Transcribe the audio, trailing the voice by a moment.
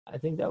I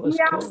think that was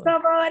Я cool.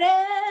 свободен.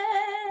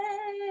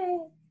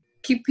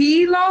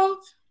 Kipelov.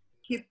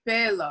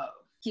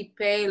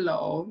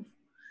 Kipelov.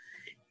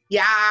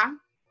 Yeah.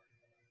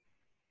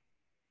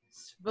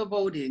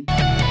 Svobodin. I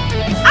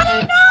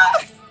don't know.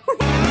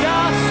 Я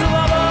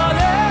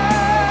свободен,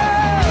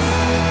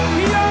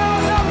 я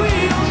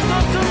забыл, что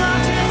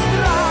значит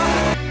страх.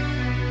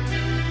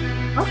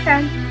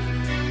 Okay.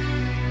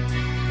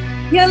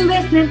 You're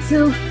listening to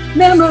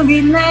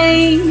Memory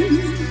Lane.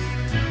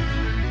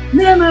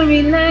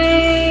 Memory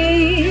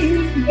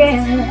Lane,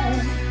 yeah.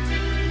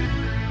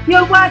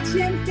 You're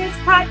watching this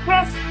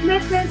podcast,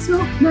 listen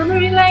to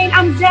Memory Lane.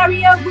 I'm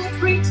Daria with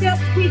Preacher.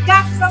 We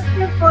got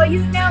something for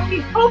you now.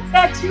 We hope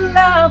that you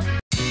love.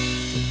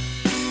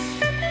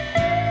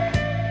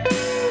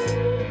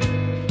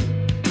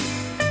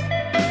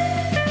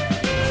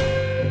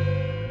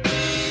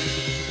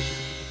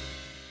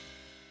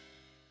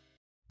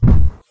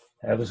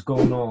 Hey, what's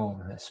going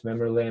on? It's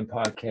Memory Lane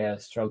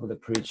Podcast. Struggle the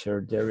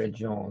Preacher, Daria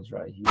Jones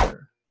right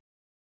here.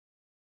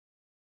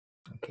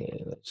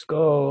 Okay, let's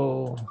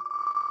go.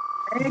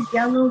 Red,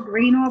 yellow,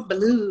 green, or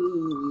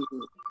blue?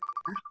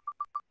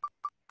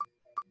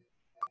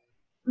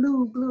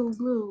 Blue, blue,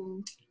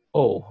 blue.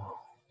 Oh.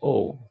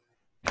 Green.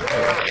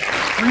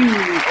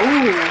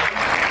 Oh.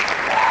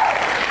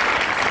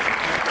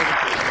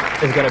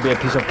 It's gonna be a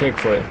piece of cake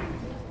for you.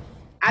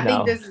 I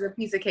think this is a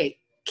piece of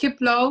cake.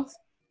 Kipelov.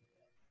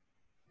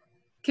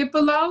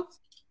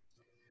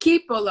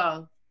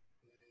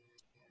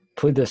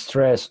 Put the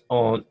stress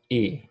on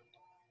E.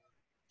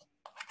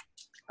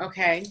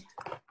 Okay.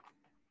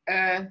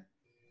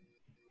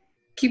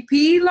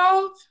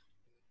 Kipelov.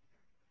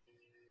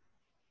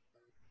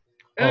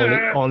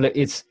 Only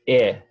it's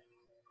E,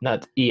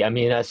 not E. I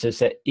mean, I just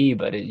said E,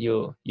 but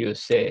you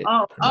said.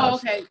 Oh,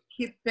 okay.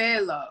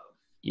 Kipelov.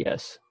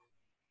 Yes.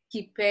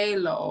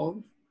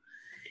 Kipelov.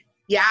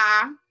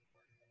 Yeah.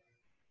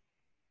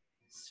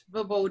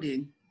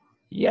 Svobodin.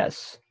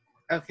 Yes.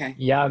 Okay.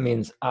 Yeah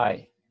means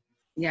I.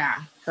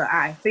 Yeah. So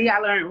I. See, I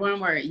learned one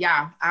word.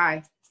 Yeah,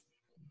 I.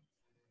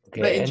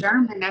 Okay. But in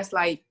German, that's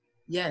like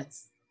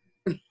yes.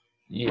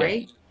 Yeah.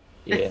 Right?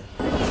 Yeah.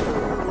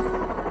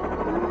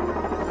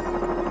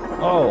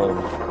 Oh,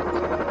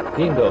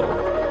 bingo.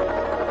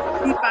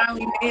 He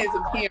finally made his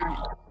appearance.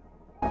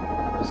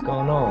 What's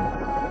going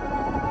on?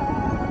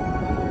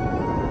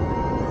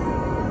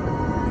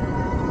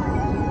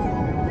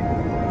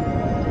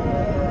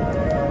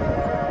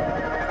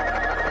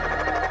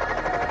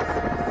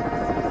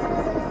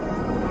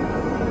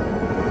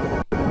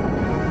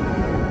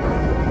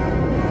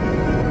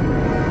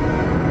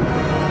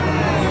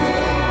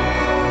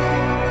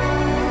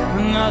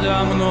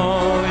 Надо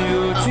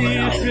мною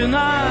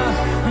тишина,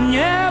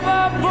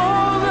 небо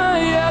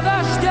полное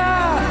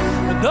дождя,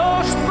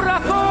 дождь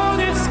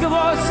проходит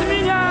сквозь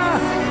меня,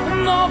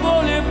 но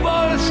боли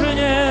больше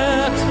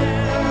нет.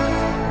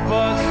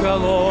 Под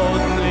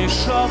холодный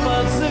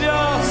шепот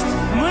звезд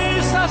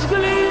мы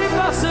сожгли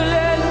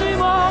последний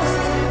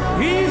мост,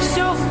 и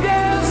все в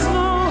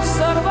бездну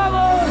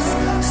сорвалось,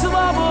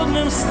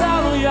 свободным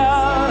стану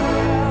я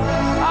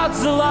от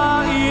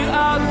зла и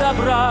от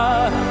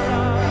добра.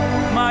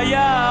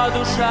 Моя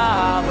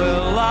душа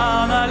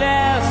была на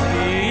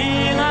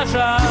лезвии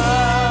ножа.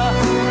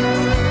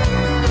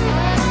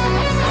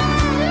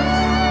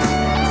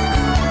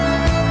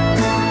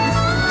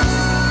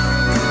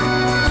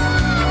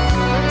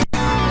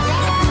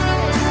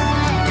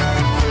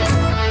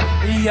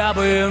 Я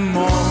бы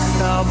мог с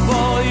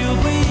тобою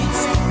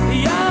быть,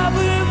 я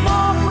бы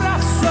мог про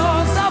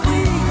все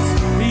забыть,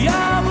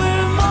 я бы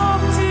мог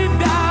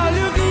тебя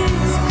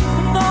любить,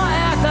 но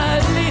это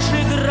лишь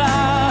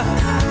игра.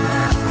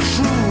 В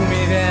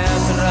шуме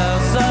ветра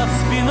за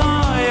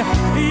спиной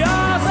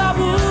я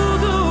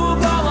забуду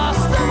голос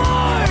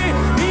твой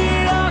и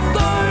о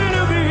той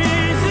любви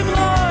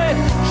земной,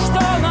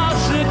 что нас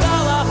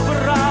сжигала в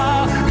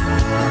прах.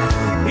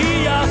 И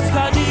я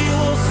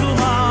сходил с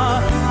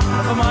ума,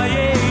 в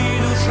моей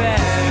душе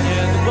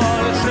нет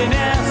больше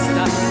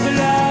места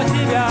для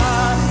тебя.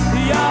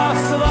 Я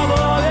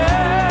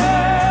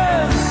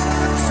свободен,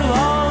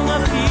 словно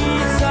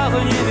птица в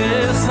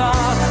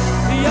небесах.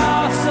 Я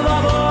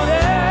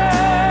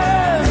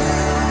свободен,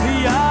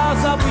 я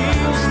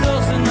забыл, что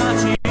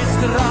значит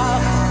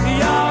страх.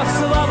 Я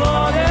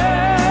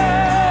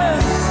свободен,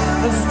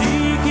 с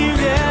диким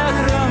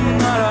ветром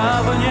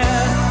наравне.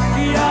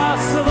 Я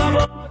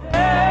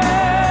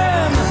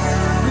свободен,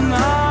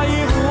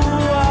 наяву,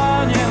 а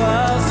не во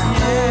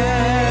сне.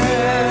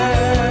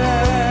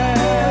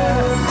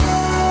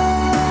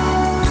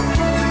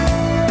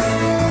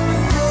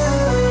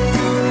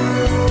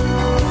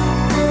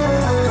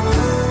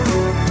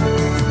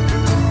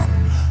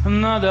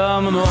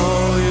 Надо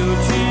мною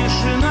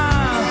тишина,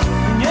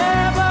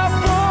 небо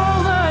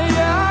полное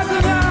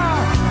огня,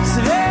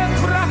 свет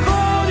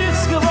проходит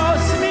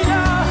сквозь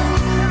меня,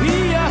 и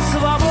я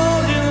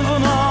свободен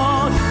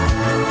вновь.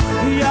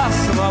 Я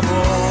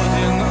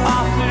свободен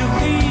от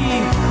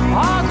любви,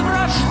 от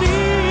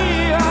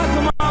вражды, от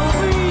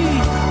молвы,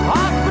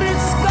 от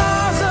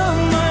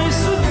предсказанной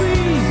судьбы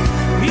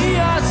и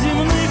от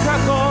земных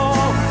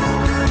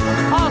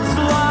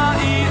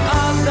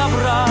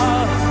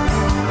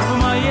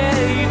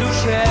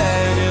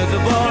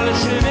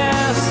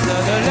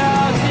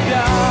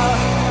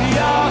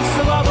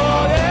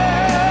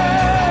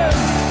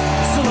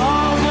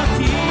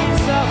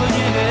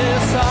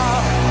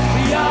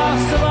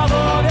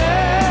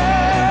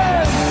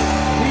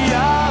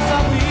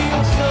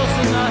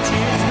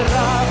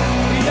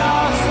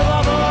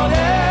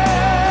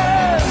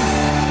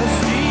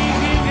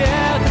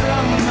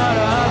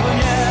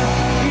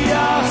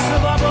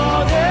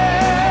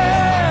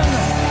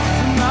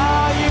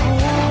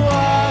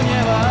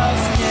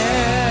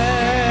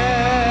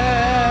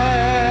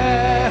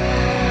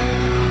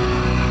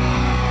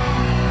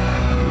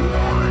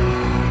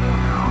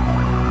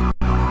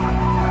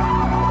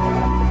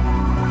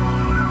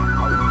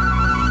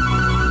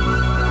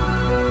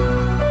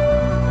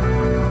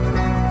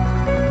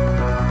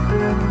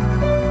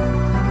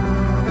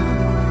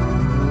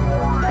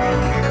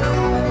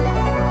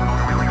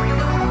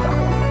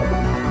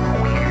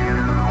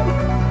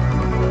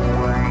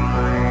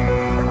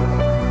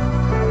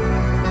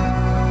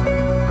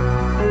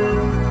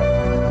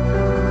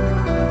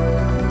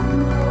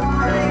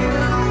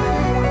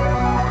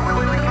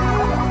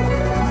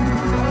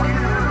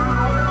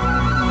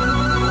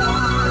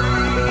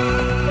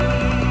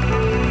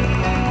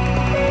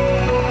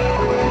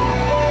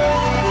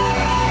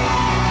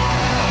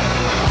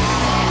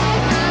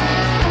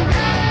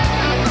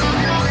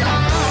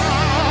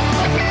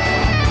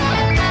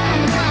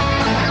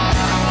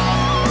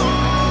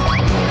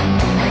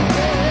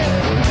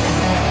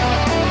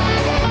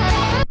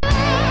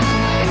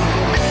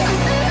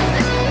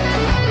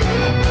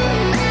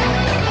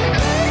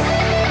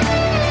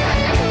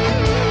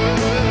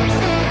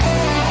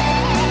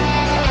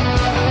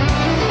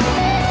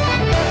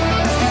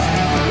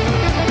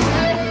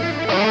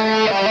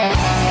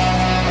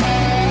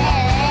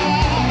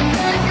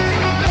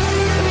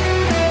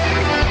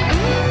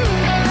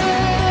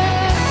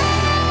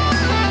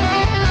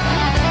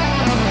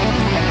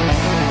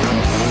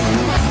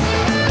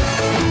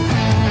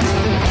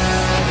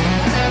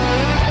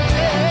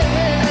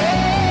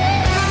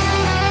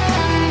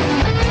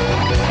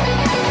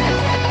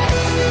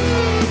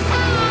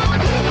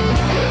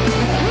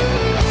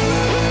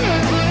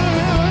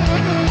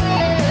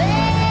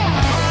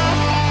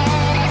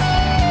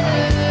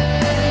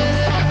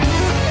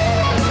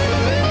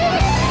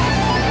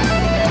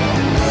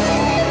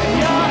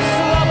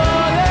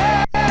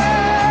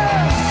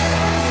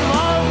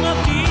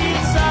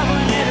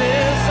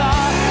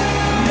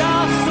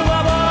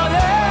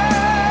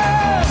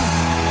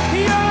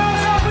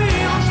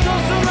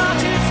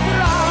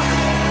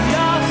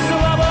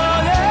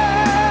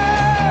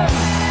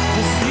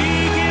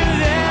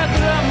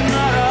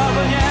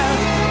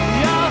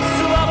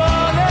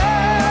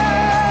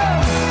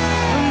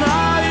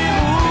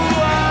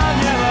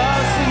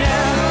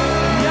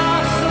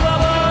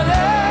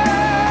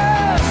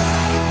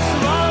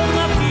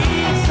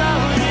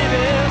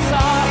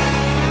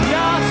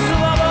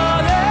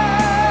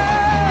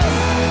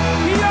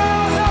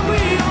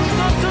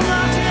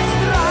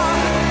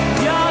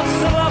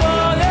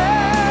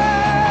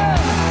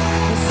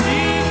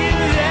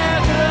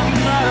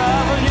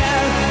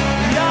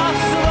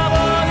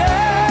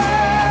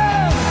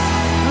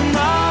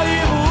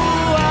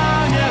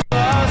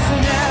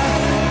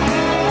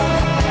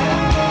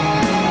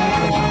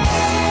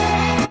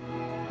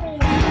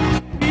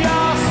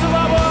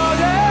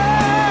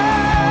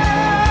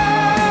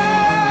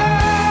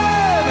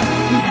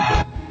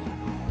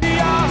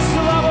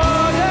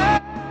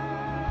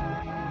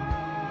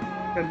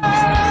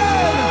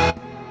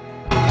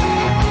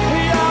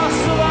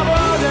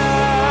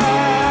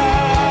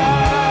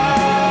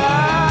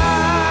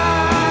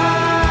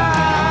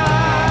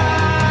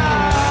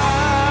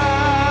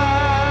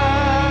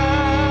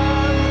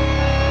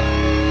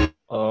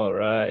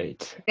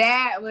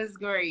That was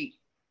great.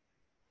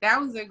 That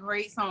was a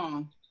great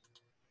song.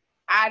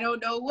 I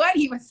don't know what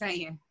he was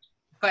saying,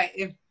 but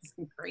it was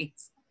a great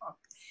song.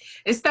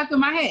 It stuck in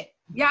my head.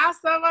 Y'all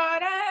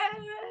somebody.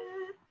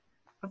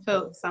 I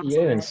felt something.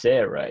 You didn't say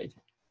it right.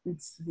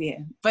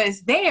 But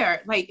it's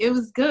there. Like, it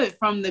was good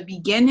from the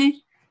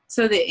beginning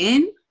to the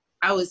end.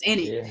 I was in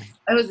it. Yeah.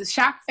 It was a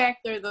shock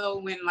factor though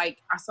when like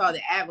I saw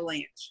the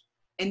avalanche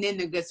and then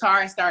the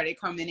guitar started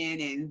coming in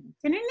and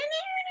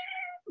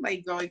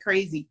like going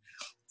crazy.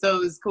 So it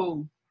was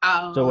cool.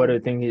 So what do you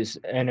think is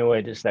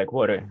anyway? Just like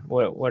what are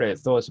your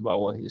thoughts about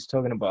what he's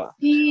talking about? I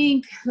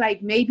think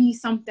like maybe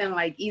something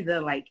like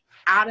either like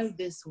out of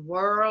this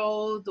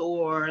world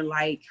or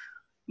like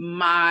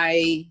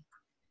I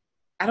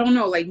don't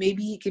know, like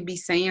maybe he could be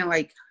saying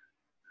like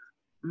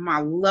my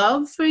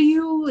love for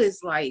you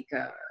is like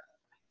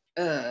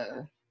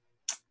okay,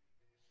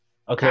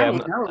 I'm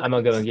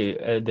not gonna give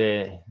you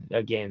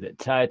the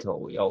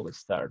title. We always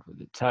start with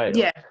the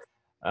title. Yeah.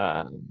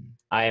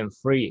 I am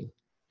free.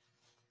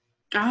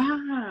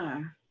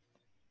 That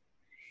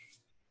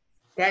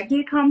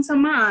did come to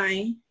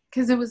mind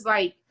because it was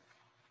like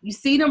you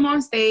see them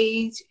on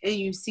stage and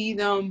you see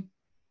them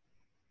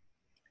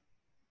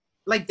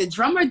like the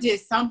drummer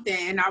did something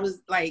and I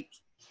was like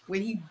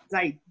when he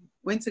like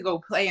went to go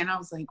play and I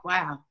was like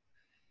wow,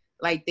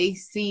 like they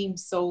seem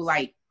so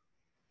like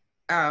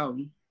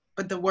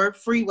but the word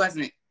free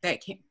wasn't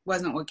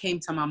what came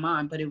to my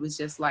mind, but it was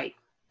just like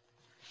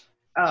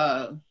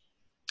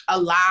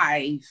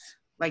alive.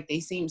 Like they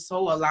seem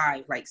so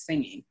alive, like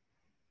singing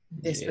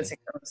this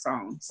particular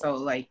song. So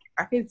like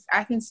I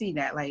can see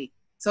that. Like,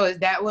 so is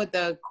that what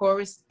the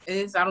chorus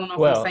is? I don't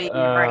know if I'm saying it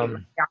right.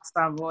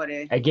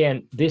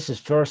 Again, this is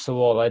first of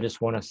all, I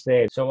just want to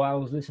say. So I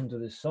was listening to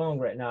this song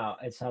right now.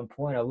 At some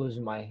point, I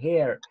losing my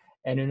hair,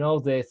 and you know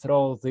they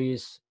throw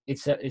these.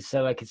 It's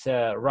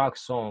a rock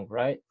song,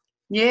 right?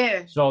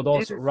 Yeah. So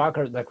those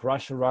rockers, like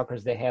Russian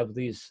rockers, they have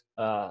this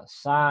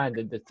sign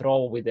that they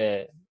throw with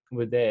their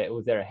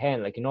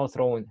hand, like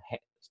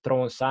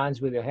throwing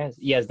signs with your hands.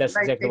 Yes, that's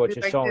like exactly what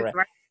you're like showing,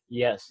 right?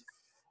 Yes.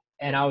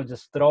 And I was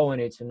just throwing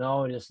it,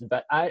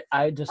 but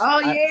I just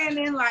and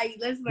then like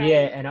let's like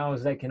and I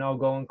was like,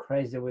 going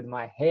crazy with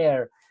my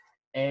hair,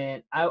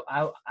 and I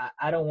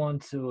don't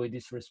want to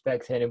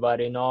disrespect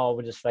anybody,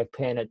 we're just like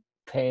paying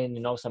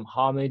some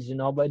homage,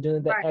 by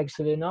doing that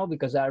actually,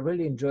 because I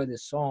really enjoy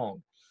this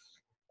song.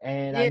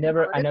 And I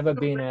never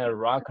been a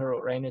rocker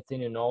or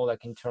anything,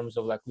 like in terms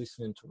of like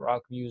listening to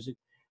rock music.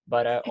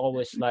 But I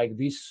always like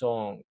this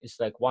song. It's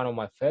like one of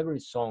my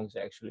favorite songs,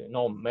 actually.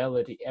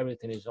 Melody,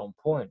 everything is on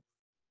point.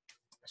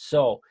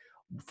 So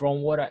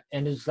from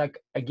and it's like,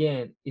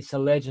 again, it's a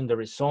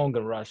legendary song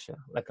in Russia,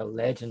 like a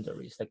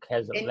legendary, it's like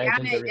has a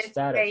legendary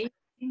status.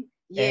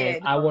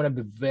 And I want to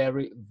be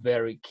very,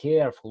 very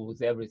careful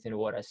with everything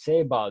what I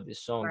say about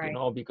this song,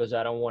 because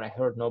I don't want to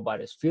hurt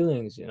nobody's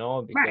feelings,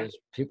 because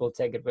people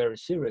take it very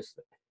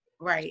seriously.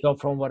 Right. So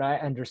from what I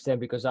understand,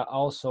 because I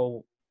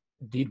also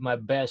did my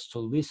best to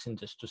listen,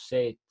 just to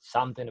say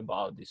something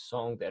about this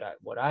song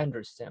what I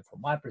understand from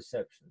my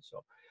perception.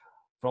 So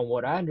from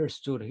what I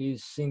understood,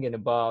 he's singing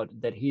about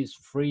that he's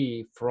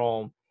free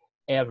from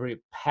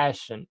every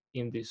passion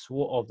in this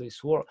world.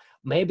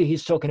 Maybe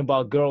he's talking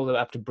about girl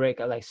after break,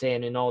 like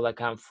saying, like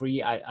I'm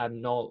free,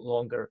 I'm no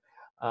longer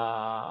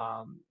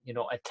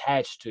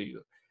attached to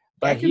you.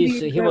 But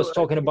he was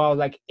talking about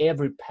like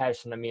every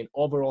passion. I mean,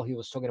 overall he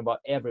was talking about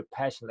every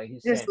passion, like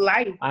he's just saying,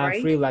 life,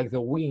 I'm free like the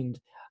wind.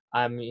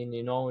 I mean,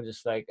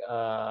 just like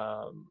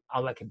I'm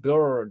like a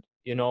bird,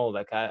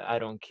 like I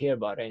don't care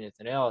about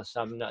anything else.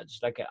 I'm not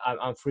just like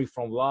I'm free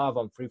from love.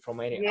 I'm free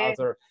from any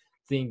other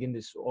thing in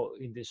this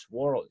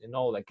world,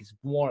 like it's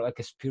more like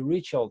a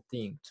spiritual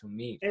thing to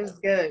me. It was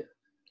good.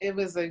 It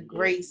was a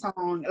great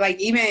song.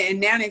 Like even and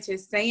now it's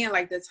just saying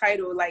like the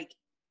title, like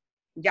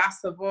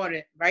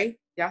Yasavore, right?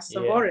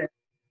 Yasavore.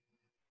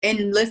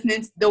 And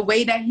listening to the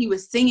way that he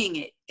was singing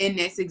it, and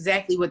that's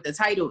exactly what the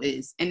title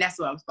is. And that's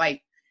what I was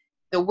like.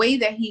 The way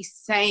that he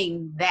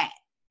sang that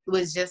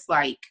was just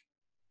like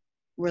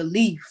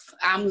relief.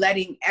 I'm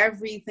letting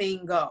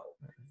everything go.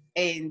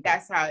 And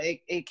that's how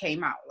it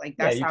came out. Like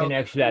that's you can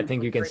actually, I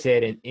think you can say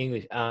it in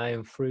English.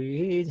 I'm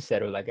free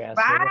instead of like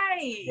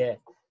right. Yeah.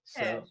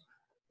 So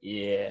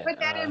put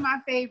that in my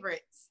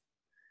favorites.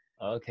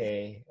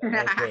 Okay.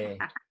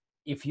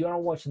 If you are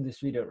watching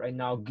this video right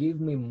now,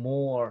 give me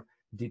more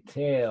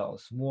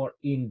details, more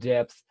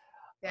in-depth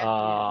like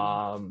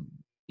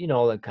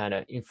kind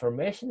of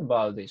information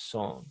about this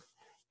song,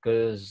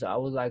 because I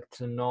would like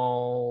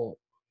to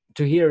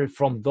hear it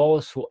from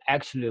those who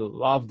actually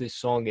love this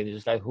song, and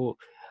just like who,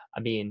 I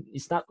mean,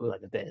 it's not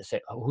like they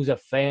say who's a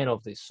fan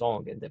of this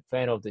song and the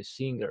fan of the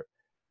singer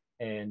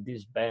and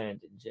this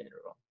band in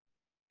general.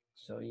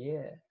 So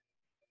yeah,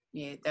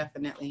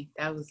 definitely,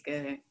 that was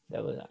good.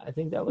 I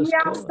think that was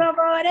cool.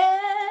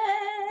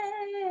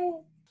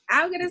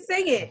 I'm gonna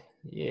sing it.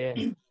 Yeah.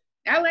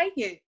 I like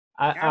it.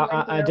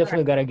 I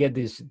definitely gotta get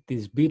this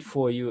beat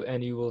for you,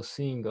 and you will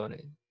sing on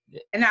it.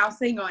 And I'll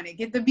sing on it.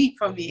 Get the beat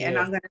for me, and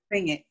I'm gonna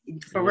sing it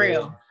for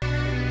real.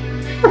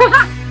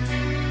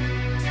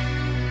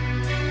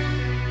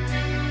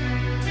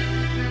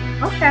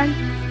 Okay.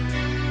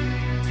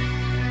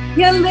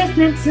 You're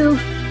listening to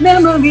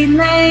Memory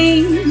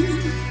Lane.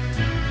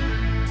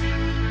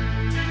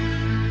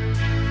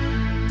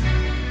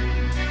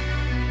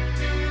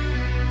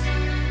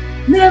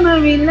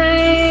 Memory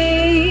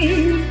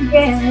Lane,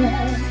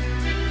 yeah.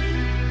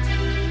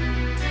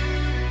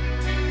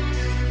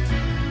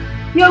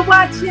 You're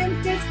watching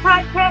this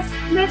podcast,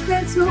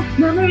 listen to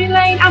Memory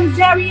Lane. I'm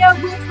Daria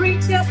with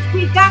Preacher.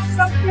 We got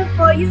something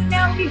for you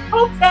now. We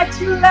hope that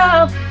you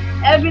love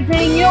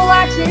everything you're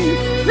watching.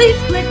 Please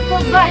click the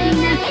button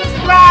and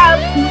subscribe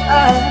to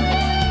us.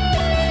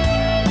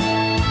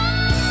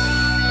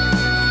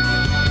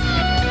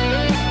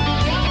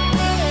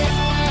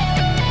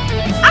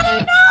 I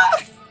don't know.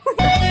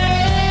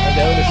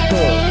 That was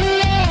cool.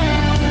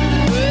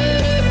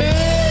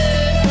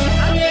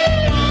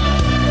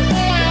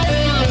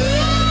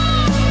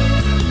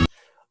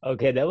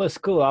 Okay, that was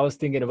cool. I was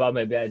thinking about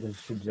maybe I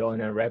just should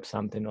join and rap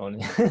something on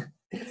it.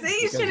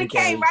 See, you should have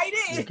came right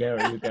in. You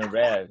can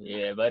rap,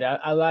 yeah. But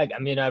I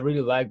mean, I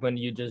really like when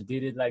you just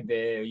did it like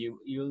you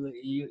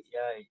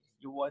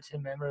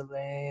watching Memory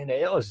Lane.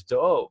 It was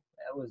dope.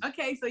 That was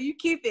okay. So you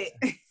keep it.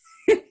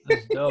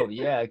 That's dope.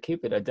 Yeah, I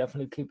keep it. I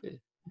definitely keep it.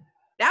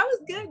 That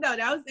was good though.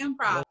 That was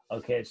improv.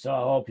 Okay, so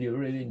I hope you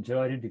really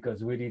enjoyed it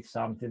because we did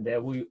something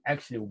that we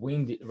actually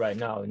winged it right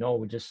now. You know,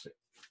 we just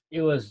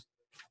it was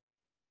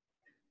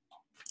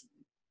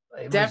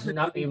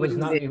Definitely it was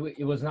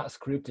not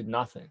scripted,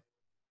 nothing.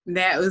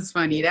 That was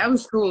funny. That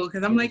was cool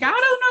because I'm like, I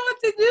don't know what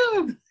to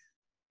do.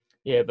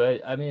 Yeah,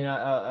 but I mean,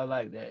 I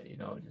like that, you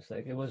know, just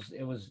like it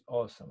was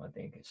awesome, I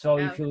think. So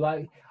if you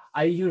like,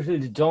 I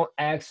usually don't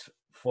ask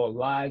for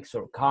likes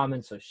or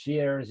comments or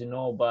shares, you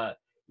know, but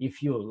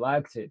if you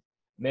liked it,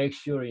 make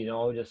sure, you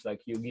know, just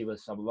like you give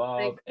us some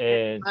love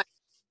and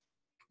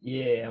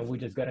yeah, and we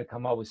just gotta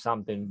come up with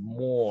something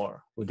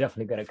more. We're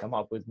definitely gonna come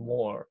up with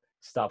more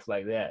stuff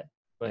like that.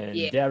 When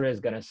Daria's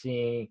gonna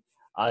sing,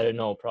 I don't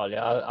know, probably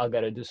I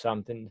gotta do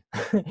something.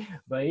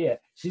 But yeah,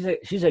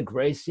 she's a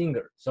great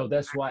singer. So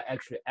that's why I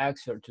actually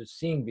asked her to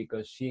sing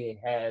because she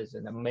has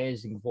an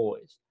amazing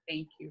voice.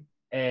 Thank you.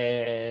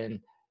 And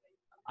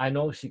I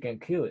know she can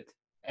kill it.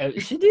 And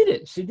she did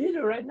it. She did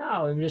it right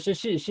now. I mean,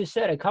 she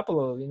said a couple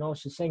of, you know,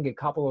 she sang a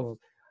couple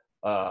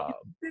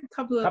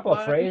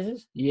of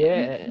phrases.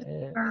 Yeah,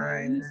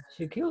 and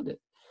she killed it.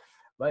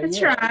 But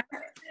yeah,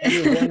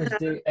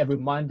 every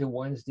Monday,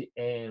 Wednesday,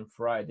 and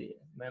Friday.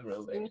 Memory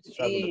Lane.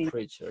 Struggle the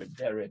Preacher,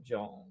 Derek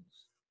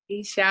Jones.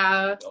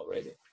 Isha. Already.